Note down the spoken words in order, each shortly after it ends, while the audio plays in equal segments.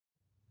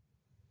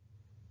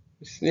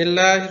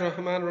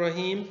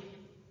Bismillahirrahmanirrahim.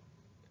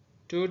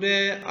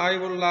 Today I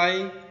would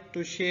like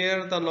to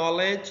share the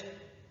knowledge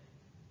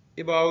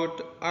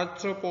about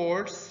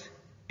arthropods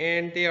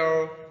and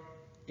their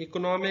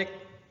economic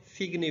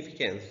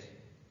significance.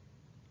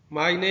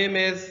 My name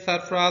is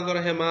Sarfraz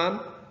Rahman.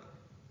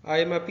 I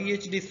am a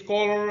PhD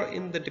scholar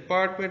in the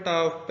Department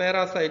of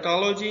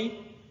Parasitology.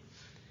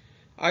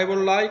 I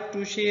would like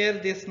to share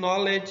this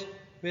knowledge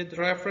with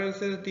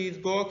references to these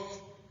books: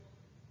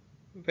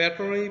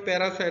 Veterinary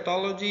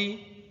Parasitology,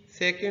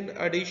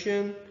 2nd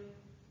edition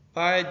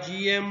by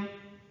G.M.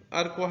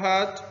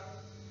 Urquhart,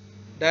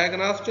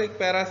 Diagnostic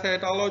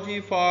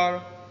Parasitology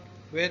for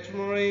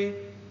Veterinary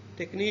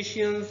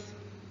Technicians,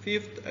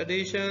 5th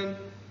edition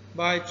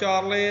by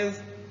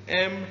Charles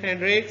M.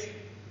 Hendricks,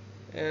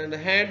 and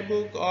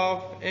Handbook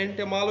of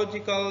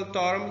Entomological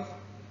Terms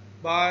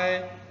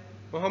by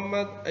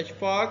Muhammad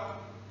Ashfaq,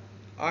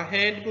 a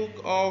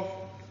Handbook of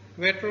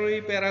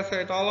Veterinary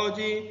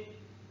Parasitology,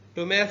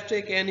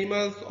 Domestic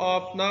Animals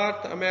of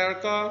North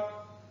America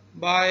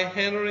by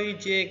Henry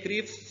J.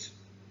 Griffiths,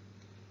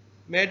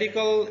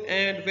 Medical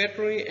and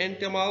Veterinary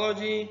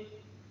Entomology,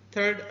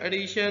 3rd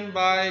edition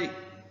by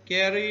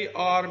Gary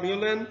R.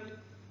 Mullen,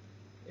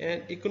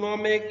 and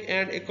Economic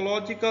and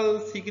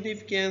Ecological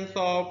Significance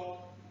of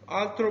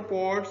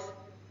Arthropods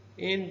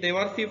in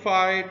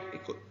Diversified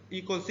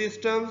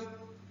Ecosystems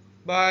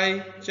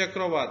by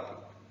Chakravarti.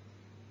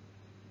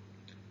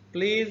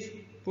 Please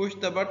push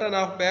the button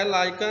of bell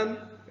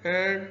icon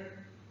and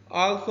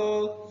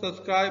also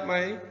subscribe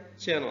my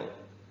channel.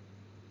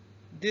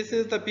 This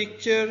is the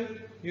picture.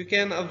 You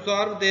can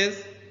observe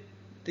this.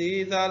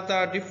 These are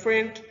the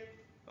different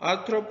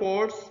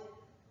arthropods,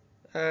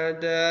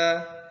 and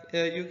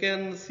you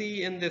can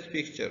see in this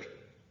picture.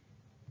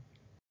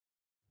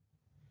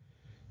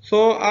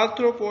 So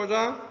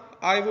arthropoda,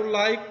 I would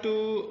like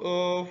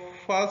to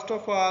first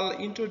of all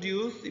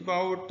introduce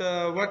about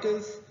what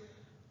is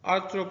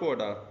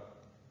arthropoda.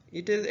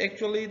 It is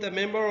actually the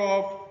member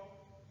of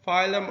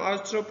phylum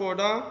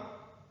Arthropoda,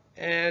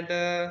 and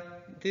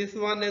this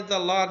one is the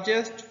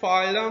largest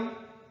phylum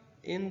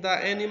in the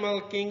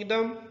animal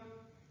kingdom,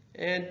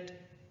 and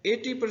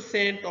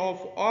 80%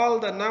 of all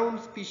the known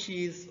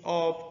species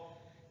of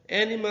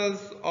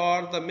animals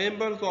are the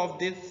members of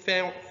this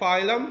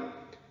phylum.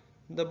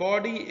 The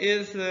body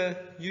is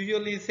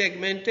usually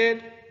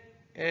segmented,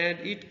 and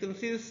it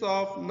consists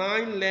of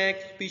 9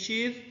 lakh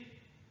species.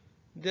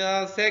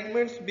 The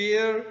segments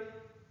bear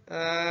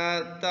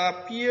the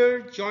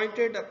paired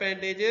jointed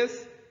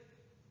appendages,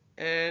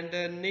 and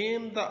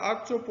name the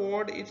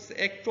arthropod. It's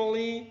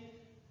actually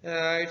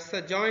it's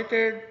a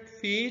jointed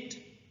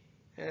feet,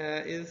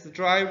 is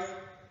derived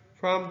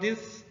from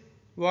this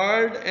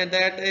word, and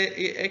that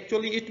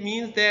actually it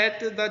means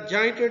that the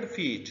jointed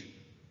feet.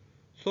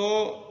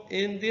 So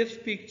in this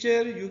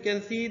picture you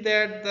can see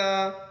that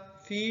the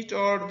feet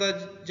are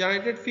the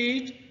jointed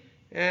feet,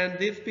 and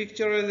this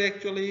picture is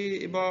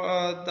actually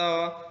about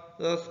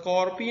the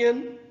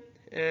scorpion,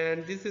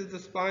 and this is the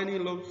spiny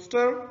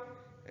lobster,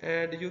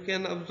 and you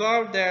can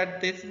observe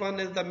that this one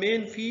is the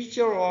main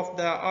feature of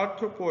the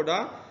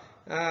arthropoda.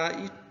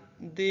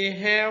 They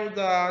have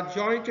the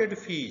jointed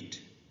feet.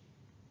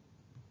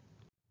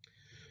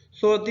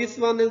 So this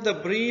one is the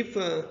brief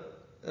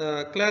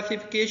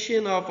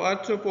classification of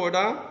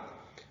arthropoda.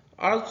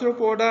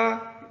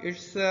 Arthropoda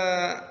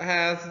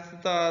has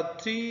the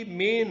 3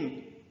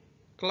 main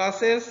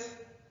classes: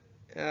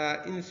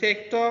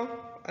 insecta,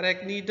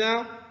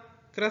 arachnida,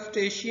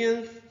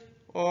 crustaceans,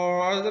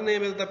 or other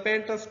name is the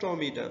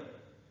pentastomida.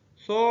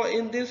 So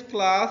in this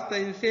class, the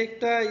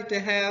insecta, it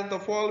has the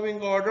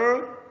following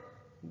order.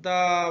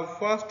 The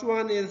first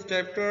one is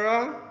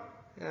Diptera.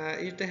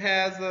 It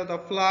has the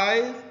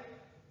flies,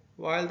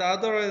 while the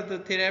other is the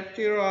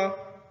Theraptera.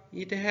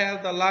 It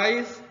has the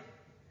lice,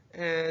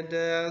 and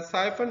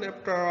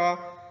Siphonaptera,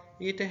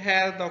 it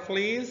has the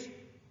fleas,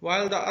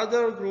 while the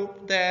other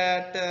group,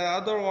 that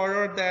other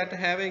order, that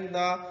having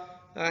the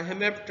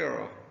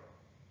Hemiptera.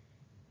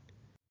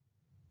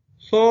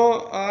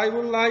 So I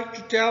would like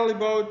to tell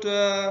about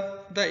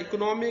the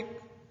economic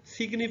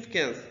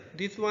significance.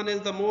 This one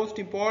is the most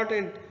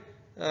important,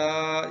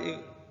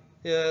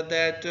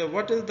 that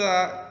what is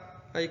the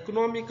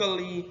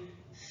economically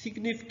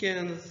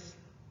significance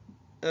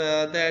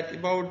that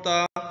about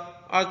the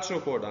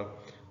arthropoda.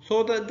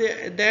 So that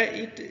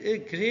it a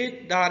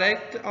great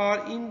direct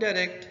or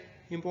indirect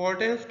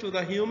importance to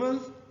the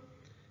humans,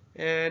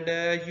 and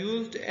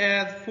used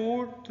as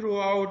food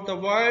throughout the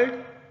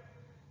world,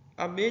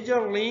 a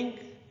major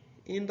link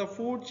in the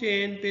food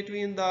chain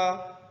between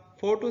the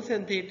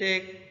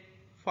photosynthetic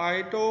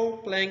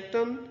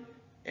phytoplankton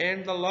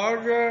and the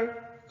larger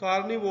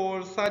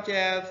carnivores such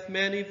as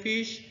many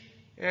fish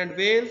and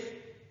whales,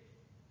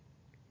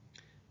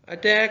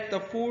 attack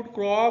the food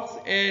crops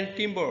and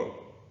timber.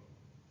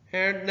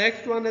 And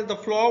next one is the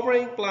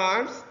flowering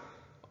plants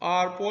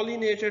are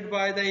pollinated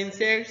by the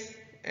insects,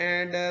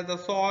 and the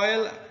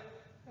soil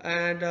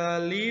and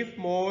leaf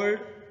mold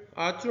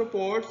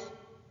arthropods,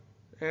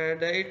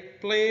 and it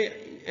play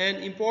an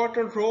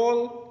important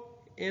role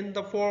in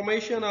the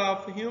formation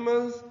of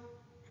humans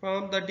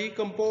from the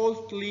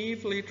decomposed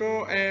leaf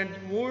litter and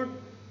wood.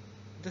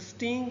 The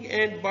sting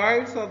and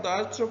bites of the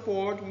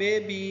arthropod may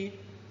be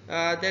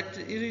that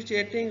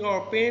irritating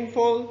or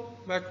painful,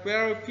 but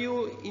very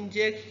few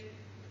inject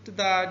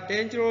the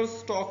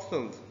dangerous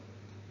toxins.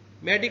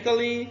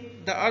 Medically,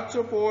 the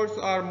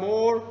arthropods are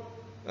more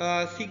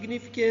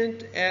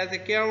significant as a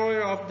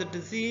carrier of the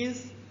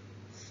disease,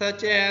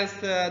 such as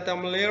the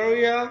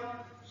malaria,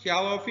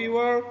 yellow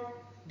fever,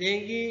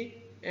 dengue,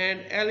 and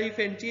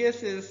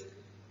elephantiasis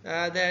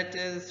that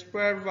is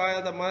spread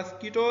via the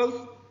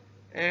mosquitoes,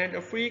 and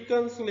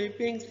African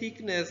sleeping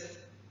sickness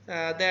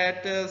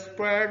that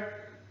spread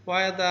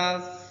via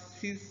the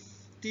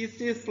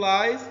tsetse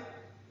flies,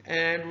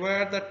 and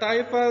where the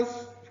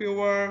typhus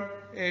fever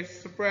is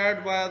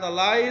spread via the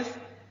lice,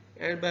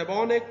 and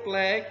bubonic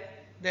plague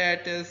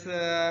that is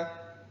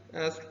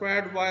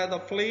spread via the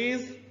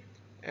fleas,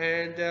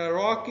 and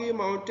Rocky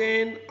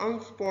Mountain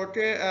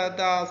unspotted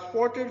the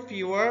spotted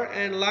fever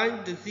and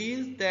Lyme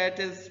disease that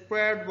is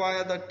spread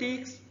via the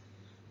ticks,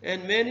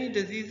 and many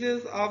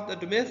diseases of the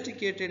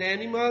domesticated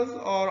animals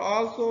are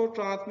also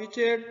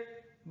transmitted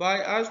by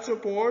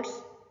arthropods,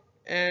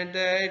 and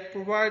it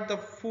provides the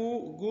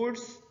food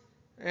goods,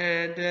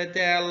 and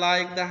they are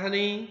like the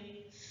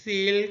honey,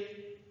 silk,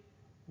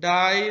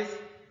 dyes,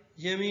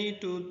 yummy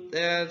to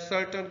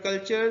certain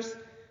cultures,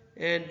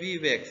 and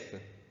beeswax.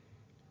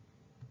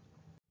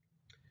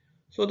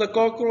 So the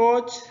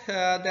cockroach,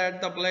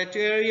 that the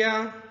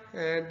Blattaria,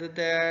 and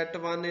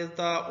that one is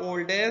the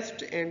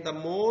oldest and the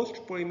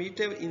most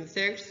primitive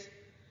insects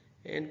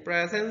in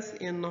presence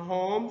in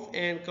homes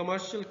and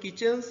commercial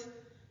kitchens,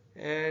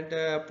 and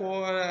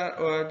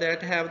that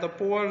have the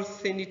poor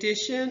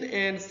sanitation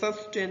and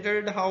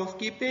substandard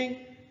housekeeping,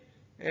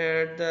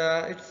 and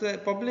its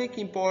public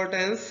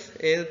importance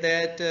is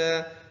that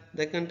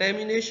the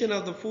contamination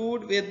of the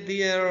food with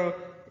their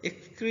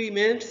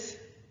excrements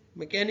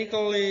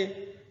mechanically,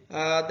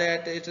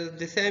 that it is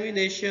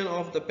dissemination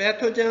of the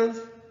pathogens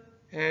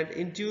and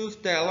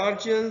induced the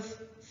allergens,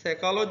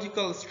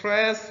 psychological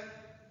stress,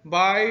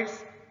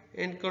 bites,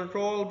 and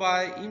control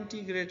by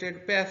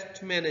integrated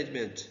pest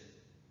management.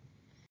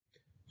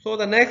 So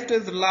the next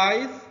is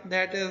lice,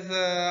 that is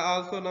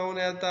also known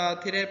as the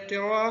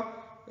Theraptera,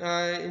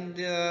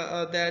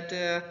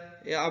 that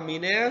are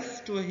menace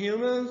to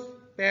humans,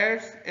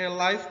 pets, and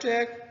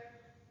livestock,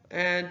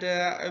 and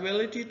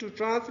ability to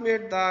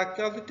transmit the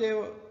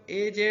causative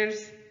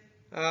agents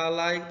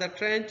like the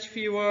trench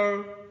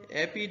fever,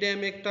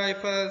 epidemic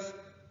typhus,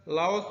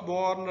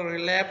 louse-borne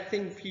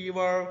relapsing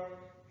fever,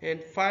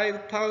 and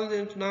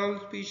 5,000 known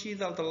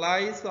species of the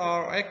lice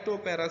are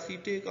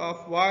ectoparasitic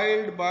of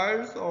wild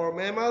birds or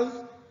mammals,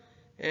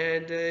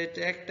 and it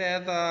acts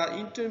as an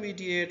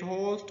intermediate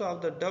host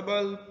of the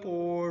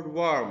double-pored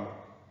worm.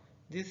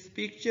 This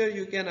picture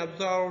you can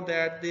observe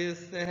that this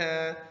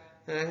has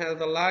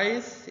the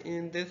lice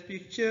in this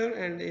picture,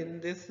 and in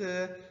this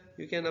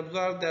you can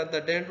observe that the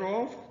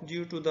dandruff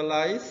due to the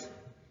lice.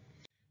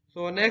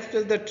 So next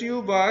is the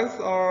tube bugs,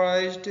 or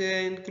it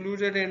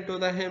included into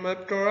the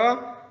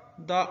Hemiptera.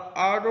 The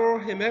order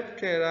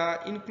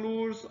Hemiptera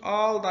includes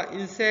all the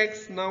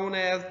insects known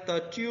as the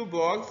tube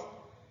bugs,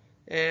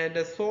 and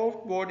the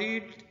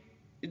soft-bodied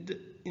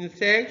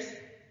insects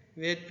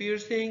with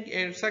piercing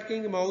and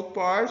sucking mouth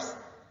parts,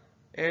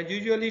 and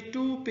usually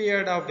two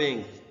pairs of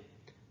wings,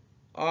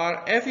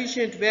 are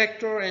efficient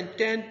vector and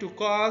tend to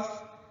cause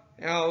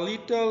a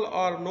little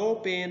or no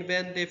pain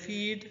when they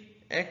feed,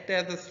 act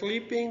as a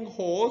sleeping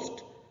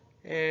host,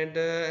 and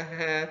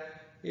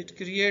it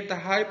creates the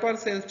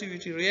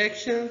hypersensitivity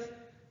reactions.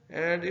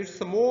 And its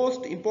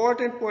most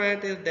important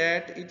point is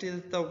that it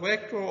is the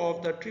vector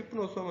of the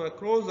Trypanosoma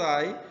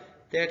cruzi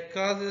that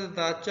causes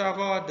the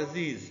Chaga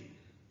disease.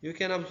 You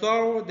can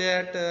observe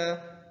that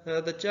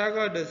the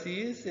Chaga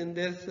disease in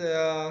this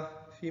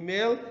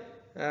female,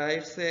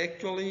 it's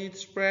actually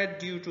spread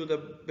due to the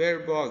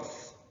bed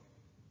bugs.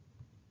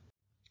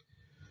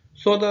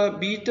 So the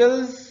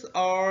beetles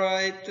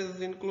are, it is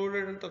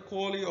included in the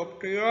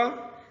Coleoptera,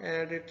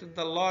 and it is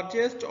the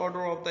largest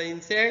order of the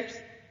insects,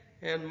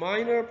 and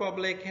minor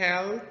public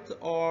health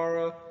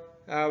or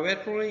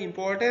veterinary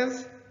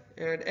importance,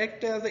 and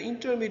act as an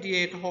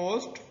intermediate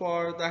host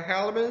for the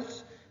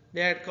helminths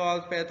that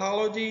cause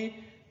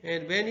pathology,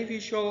 and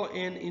beneficial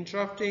in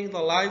interrupting the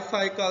life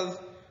cycles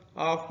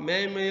of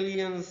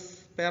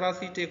mammalians,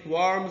 parasitic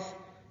worms,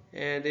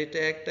 and it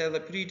acts as a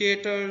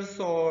predators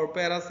or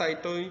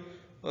parasitoids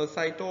of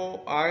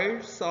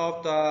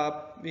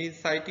the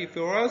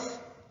Cytiferous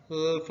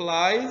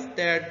flies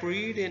that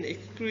breed in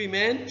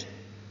excrement,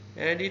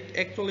 and it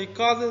actually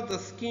causes the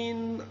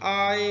skin,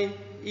 eye,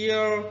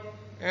 ear,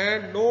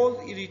 and nose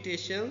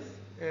irritations,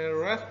 and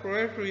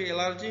respiratory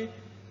allergy,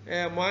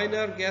 and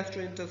minor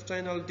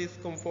gastrointestinal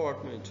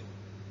discomfortment.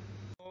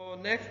 So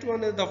next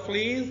one is the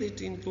fleas.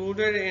 It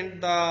included in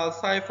the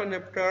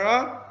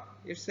Siphonophthora.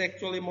 It's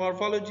actually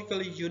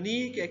morphologically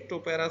unique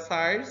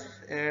ectoparasites,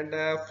 and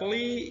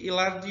flea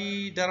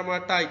allergy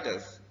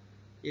dermatitis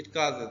it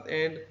causes,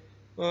 and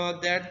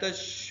that the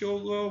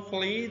sugar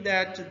flea,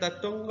 that the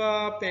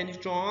Tunga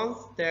penetrans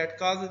that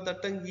causes the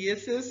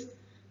tungiasis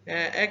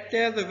act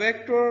as a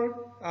vector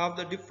of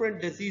the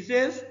different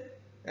diseases,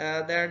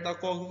 that the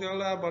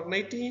Coxiella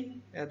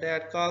burnetii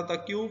that cause the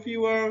Q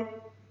fever,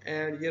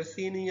 and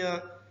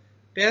Yersinia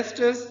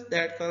pestis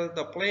that causes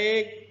the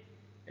plague,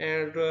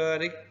 and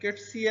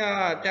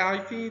Rickettsia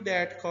typhi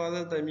that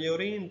causes the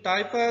murine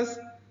typhus,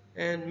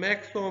 and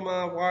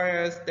Myxoma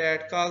virus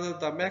that causes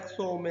the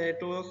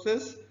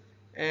myxomatosis,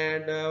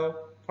 and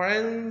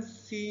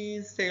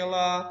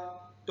Francisella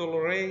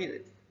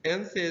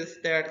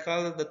tularensis that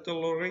causes the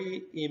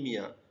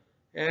tularemia.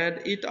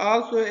 And it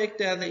also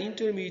acts as an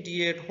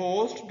intermediate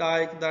host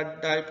like the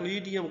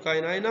Diploidium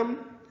caninum,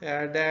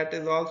 that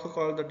is also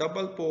called the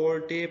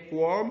double-pole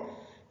tapeworm,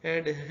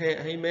 and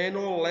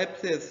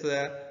Hymenolepsis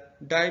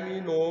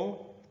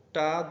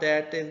diminuta,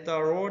 that is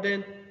the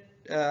rodent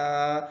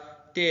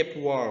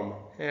tapeworm.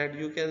 And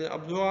you can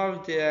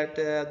observe that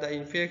the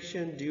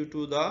infection due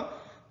to the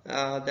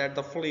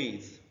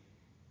fleas.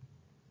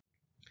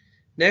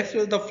 Next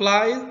is the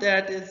flies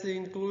that is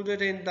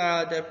included in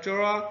the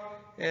Diptera,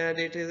 and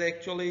it is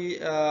actually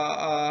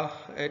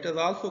it is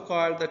also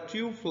called the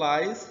tube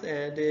flies,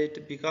 and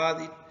it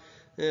because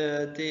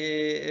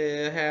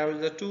they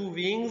have the two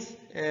wings,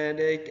 and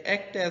it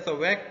acts as a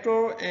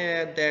vector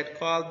and that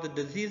cause the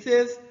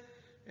diseases,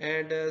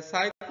 and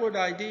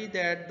Psychodidae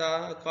that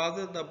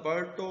causes the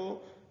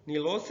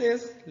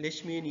Bertonilosis,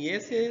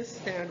 Leishmaniasis,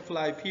 and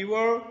fly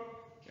fever,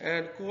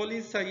 and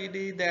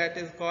Colicide that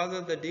is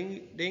causes the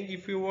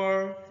dengue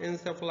fever,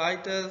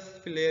 encephalitis,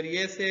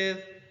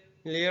 filariasis,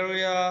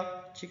 malaria,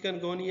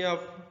 chikungunya,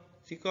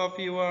 Zika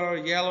fever,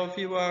 yellow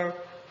fever,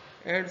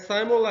 and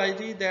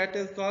Simolide that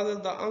is causes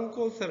the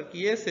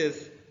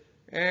onchocerciasis,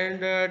 and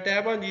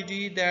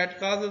Tabanidae that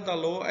causes the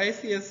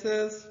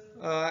loiasis,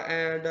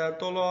 and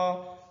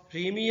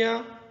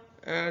tularemia,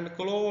 and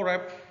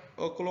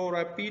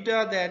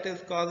Chlorapida that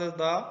is causes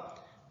the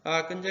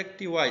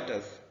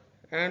conjunctivitis,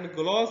 and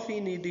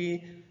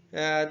Glossinidae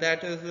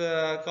that is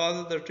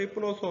causes the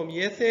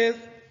trypanosomiasis,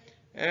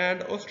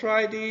 and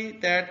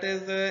Ostridae that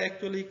is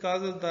actually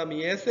causes the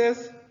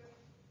meiosis.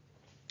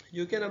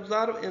 You can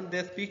observe in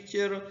this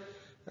picture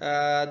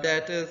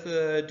that is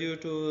due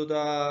to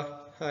the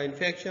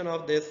infection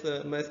of this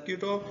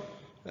mosquito,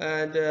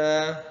 and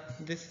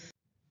this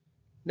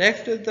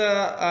next is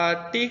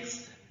the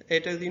ticks.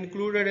 It is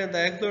included in the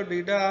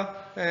Exodida,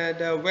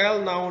 and a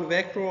well-known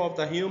vector of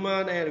the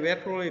human and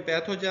veterinary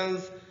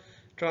pathogens,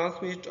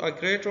 transmit a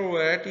greater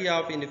variety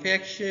of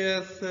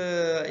infectious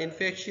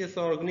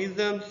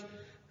organisms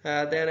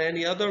than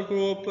any other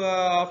group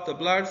of the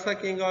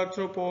blood-sucking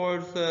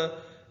arthropods.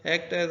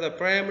 Act as a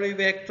primary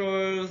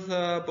vectors,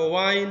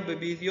 bovine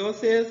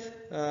babesiosis,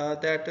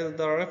 that is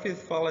the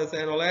Rhiphisphalus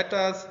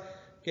annulatus,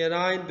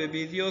 canine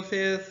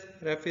babesiosis,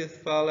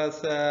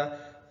 Rhiphisphalus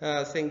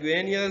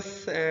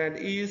sanguineus, and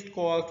East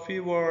Coast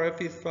fever,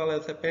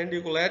 Rhiphisphalus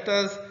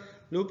appendiculatus,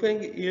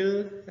 looping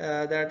ill,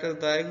 that is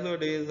the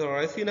Exodus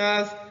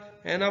racinus,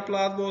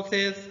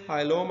 anaplasmosis,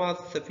 Hyloma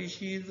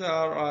species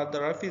are the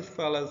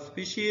Rhiphisphalus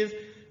species,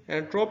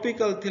 and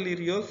tropical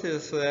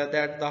theileriosis,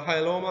 that the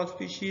Hyloma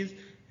species.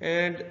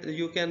 And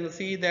you can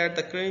see that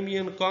the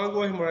Crimean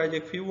Congo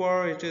hemorrhagic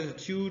fever, it is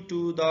due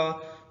to the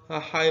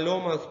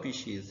Hyloma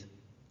species.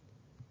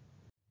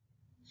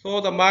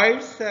 So the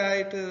mites,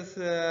 it is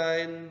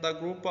in the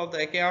group of the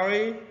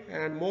Acari,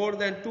 and more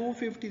than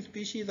 250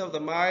 species of the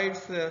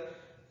mites,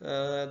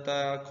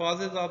 the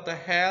causes of the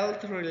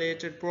health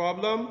related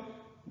problem,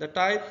 the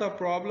types of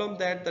problem,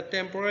 that the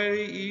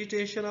temporary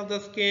irritation of the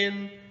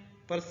skin,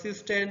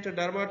 persistent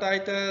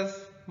dermatitis,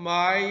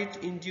 mite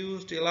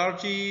induced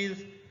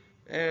allergies,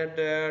 and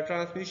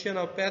transmission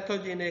of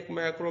pathogenic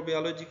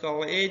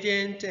microbiological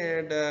agent,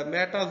 and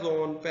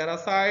metazone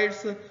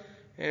parasites,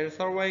 and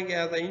serving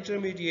as an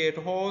intermediate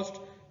host,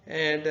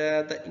 and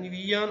the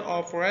invasion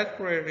of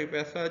respiratory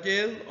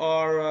passages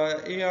or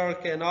air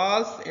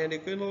canals, and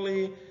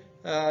equally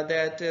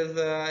that is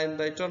in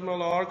the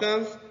internal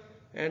organs,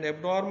 and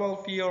abnormal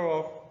fear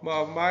of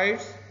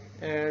mites,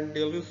 and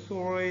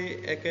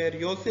delusory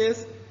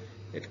acariosis.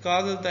 It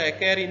causes the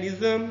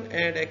acarianism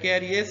and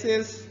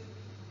acariasis,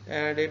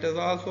 and it is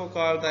also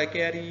called the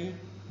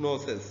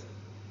acarinosis.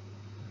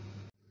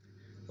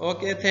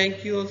 Okay,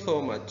 thank you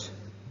so much.